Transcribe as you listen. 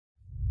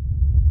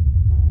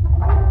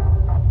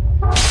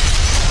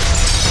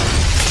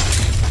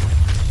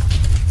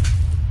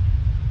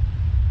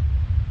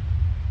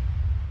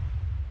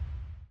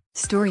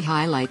Story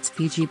highlights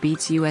Fiji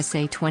beats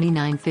USA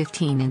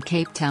 29-15 in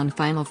Cape Town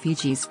final.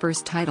 Fiji's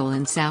first title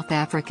in South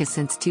Africa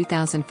since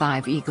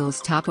 2005.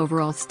 Eagles top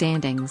overall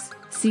standings.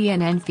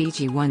 CNN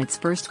Fiji won its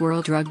first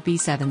World Rugby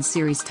Sevens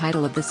Series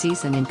title of the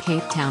season in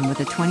Cape Town with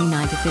a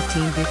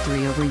 29-15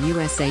 victory over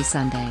USA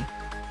Sunday.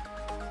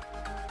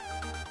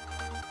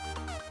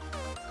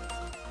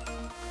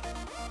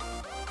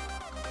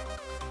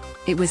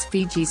 It was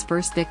Fiji's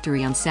first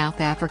victory on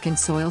South African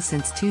soil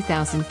since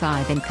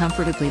 2005 and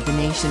comfortably the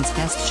nation's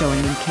best showing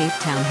in Cape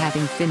Town,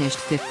 having finished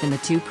fifth in the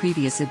two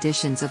previous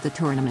editions of the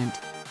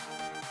tournament.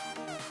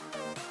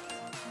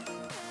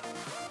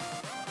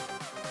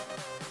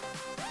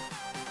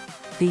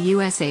 The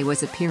USA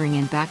was appearing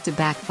in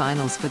back-to-back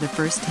finals for the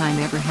first time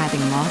ever,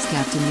 having lost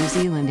out to New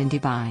Zealand in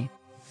Dubai.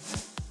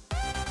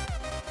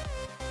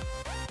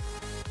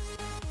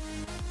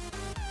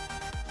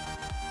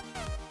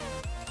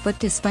 But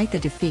despite the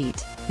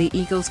defeat, the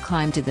Eagles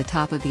climbed to the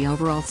top of the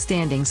overall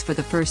standings for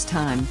the first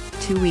time,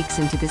 2 weeks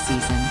into the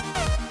season.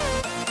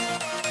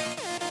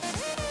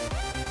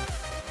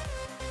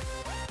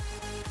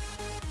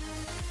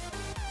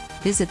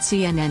 Visit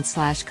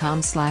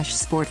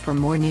cnn.com/sport for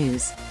more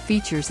news,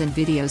 features and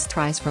videos.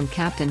 Tries from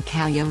captain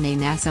Kayone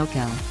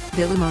Nasoko,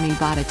 Vilimoni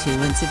Badatu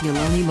and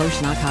Sibuloni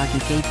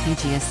Moshnakagi gave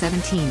Fiji a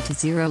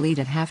 17-0 lead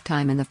at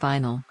halftime in the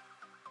final.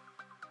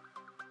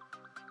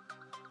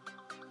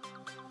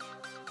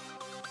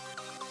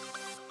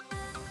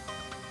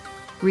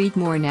 Read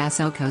more.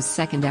 Nasoko's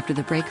second after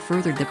the break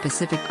furthered the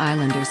Pacific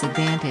Islanders'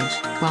 advantage,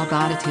 while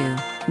Badatu,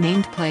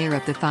 named player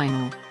of the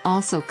final,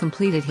 also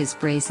completed his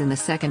brace in the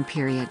second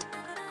period.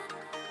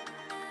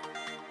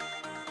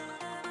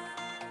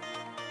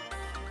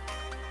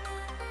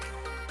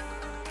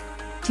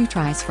 Two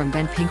tries from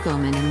Ben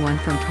Pinkelman and one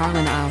from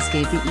Tarlin Isles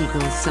gave the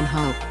Eagles some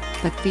hope,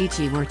 but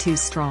Fiji were too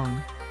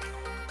strong.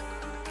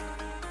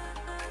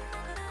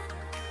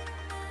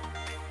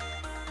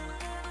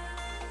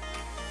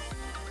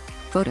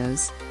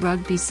 Photos: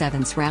 Rugby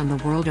Sevens round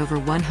the world. Over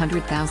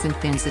 100,000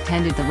 fans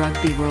attended the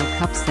Rugby World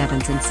Cup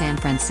Sevens in San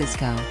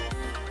Francisco.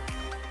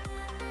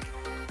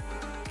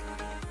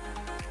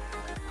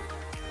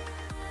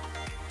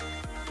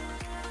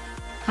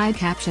 High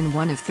caption: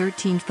 1 of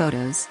 13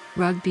 photos,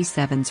 Rugby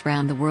Sevens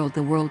round the world.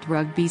 The World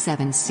Rugby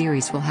Sevens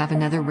Series will have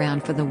another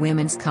round for the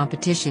women's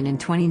competition in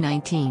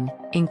 2019,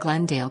 in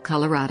Glendale,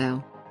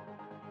 Colorado.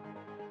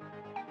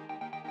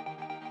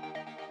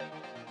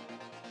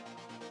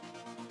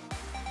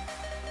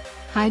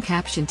 High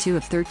caption: 2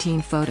 of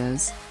 13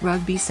 photos,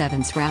 Rugby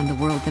Sevens round the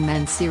world. The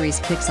men's series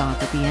kicks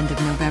off at the end of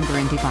November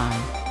in Dubai.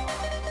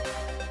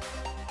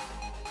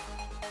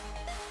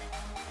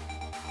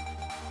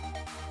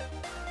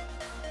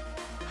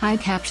 High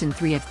caption: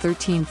 3 of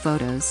 13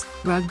 photos,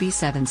 Rugby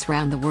Sevens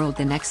round the world.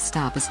 The next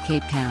stop is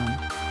Cape Town.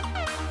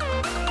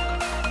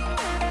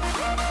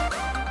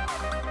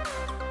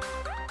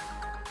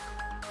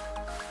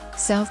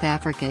 South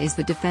Africa is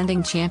the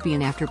defending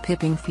champion after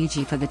pipping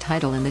Fiji for the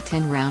title in the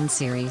 10-round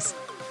series.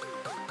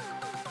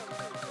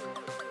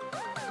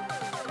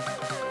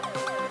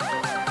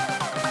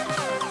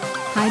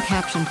 High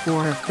caption: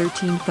 4 of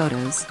 13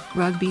 photos,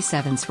 Rugby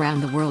Sevens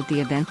round the world. The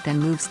event then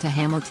moves to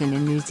Hamilton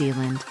in New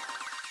Zealand.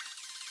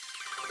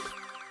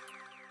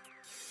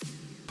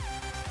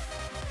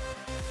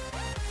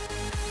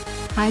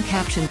 High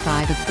caption: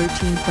 5 of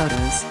 13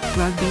 photos,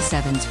 Rugby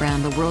Sevens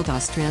round the world.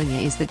 Australia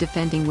is the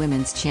defending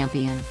women's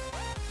champion.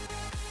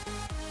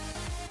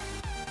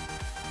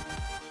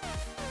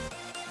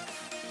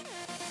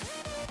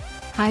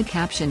 High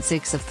caption: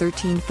 6 of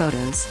 13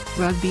 photos,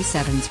 Rugby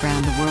Sevens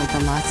round the world.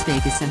 The Las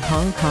Vegas and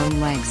Hong Kong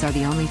legs are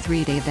the only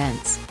 3-day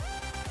events.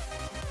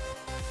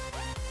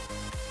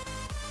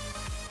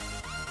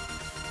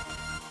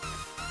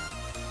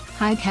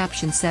 High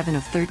caption: 7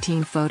 of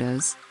 13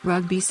 photos,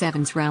 Rugby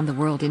Sevens round the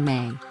world. In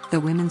May, the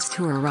women's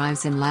tour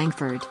arrives in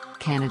Langford,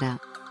 Canada.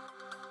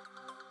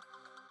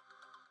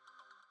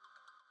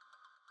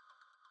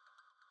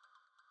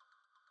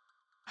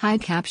 High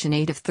caption: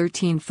 8 of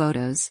 13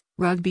 photos,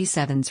 Rugby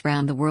Sevens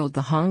round the world.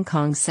 The Hong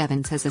Kong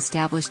Sevens has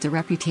established a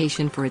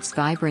reputation for its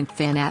vibrant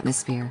fan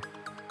atmosphere.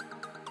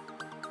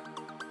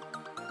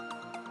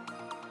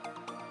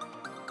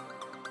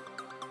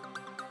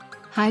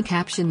 High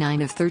caption: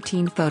 9 of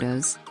 13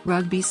 photos,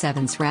 Rugby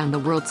Sevens round the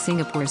world.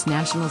 Singapore's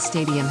National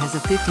Stadium has a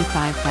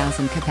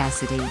 55,000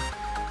 capacity.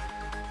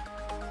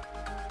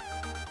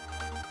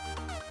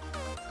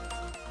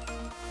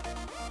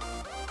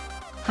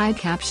 High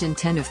caption: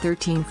 10 of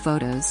 13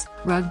 photos,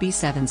 Rugby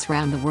Sevens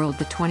round the world.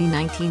 The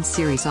 2019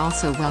 series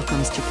also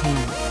welcomes Japan,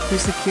 who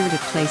secured a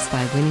place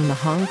by winning the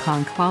Hong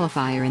Kong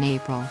qualifier in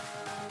April.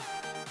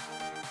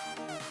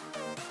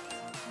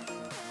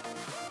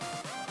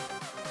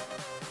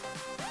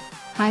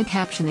 High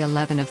caption: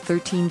 11 of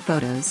 13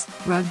 photos,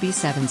 Rugby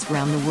Sevens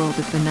round the world.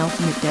 The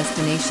penultimate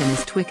destination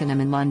is Twickenham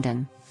in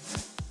London.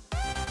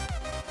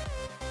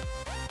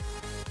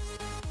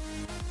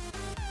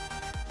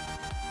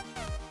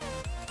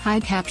 High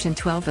caption: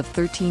 12 of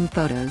 13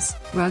 photos,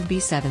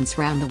 Rugby Sevens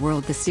round the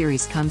world. The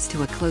series comes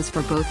to a close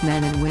for both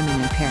men and women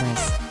in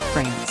Paris,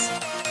 France.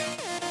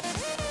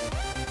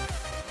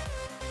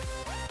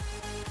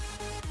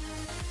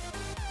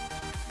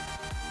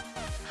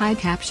 High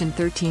caption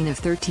 13 of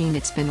 13.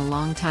 It's been a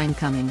long time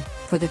coming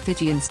for the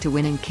Fijians to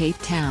win in Cape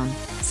Town,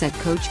 said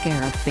coach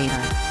Gareth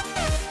Bader.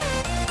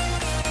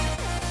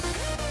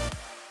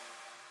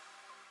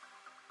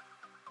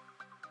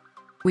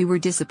 We were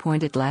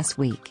disappointed last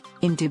week,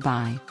 in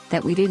Dubai,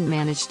 that we didn't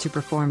manage to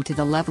perform to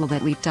the level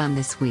that we've done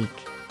this week.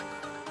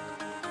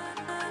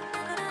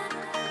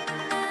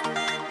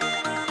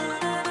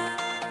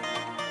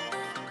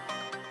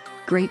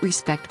 Great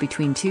respect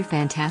between two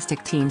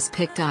fantastic teams.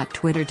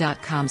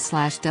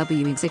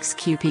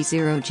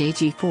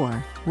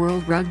 pic.twitter.com/WXQP0JG4,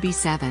 World Rugby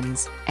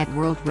Sevens, at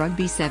World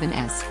Rugby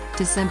 7s,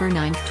 December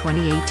 9,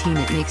 2018.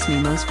 It makes me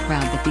most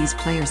proud that these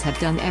players have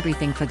done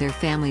everything for their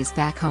families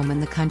back home in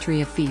the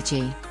country of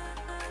Fiji.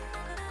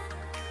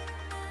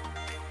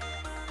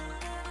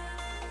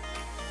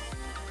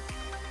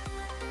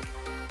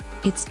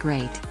 It's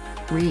great.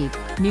 Read,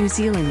 New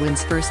Zealand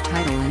wins first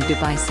title in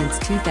Dubai since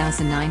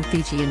 2009.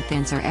 Fijian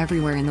fans are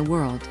everywhere in the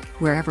world,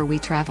 wherever we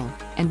travel,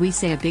 and we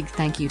say a big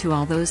thank you to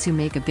all those who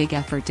make a big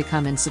effort to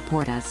come and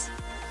support us.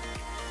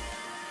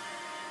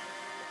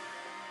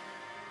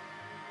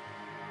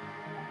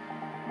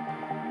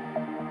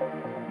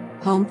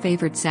 Home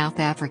favorite South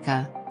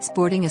Africa,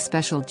 sporting a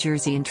special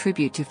jersey in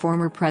tribute to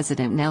former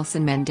President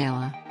Nelson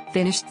Mandela,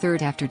 finished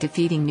third after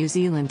defeating New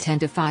Zealand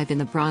 10-5 in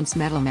the bronze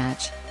medal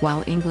match,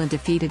 while England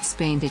defeated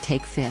Spain to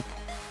take fifth.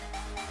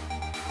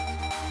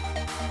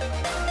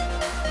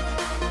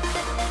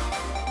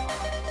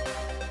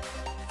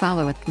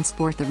 Follow at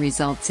Sport. The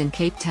results in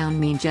Cape Town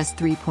mean just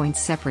 3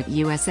 points separate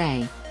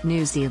USA,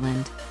 New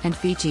Zealand, and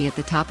Fiji at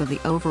the top of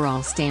the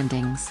overall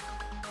standings.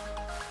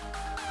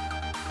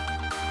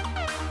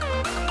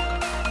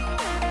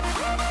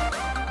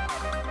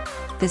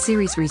 The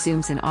series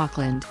resumes in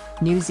Auckland,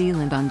 New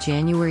Zealand on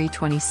January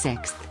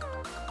 26.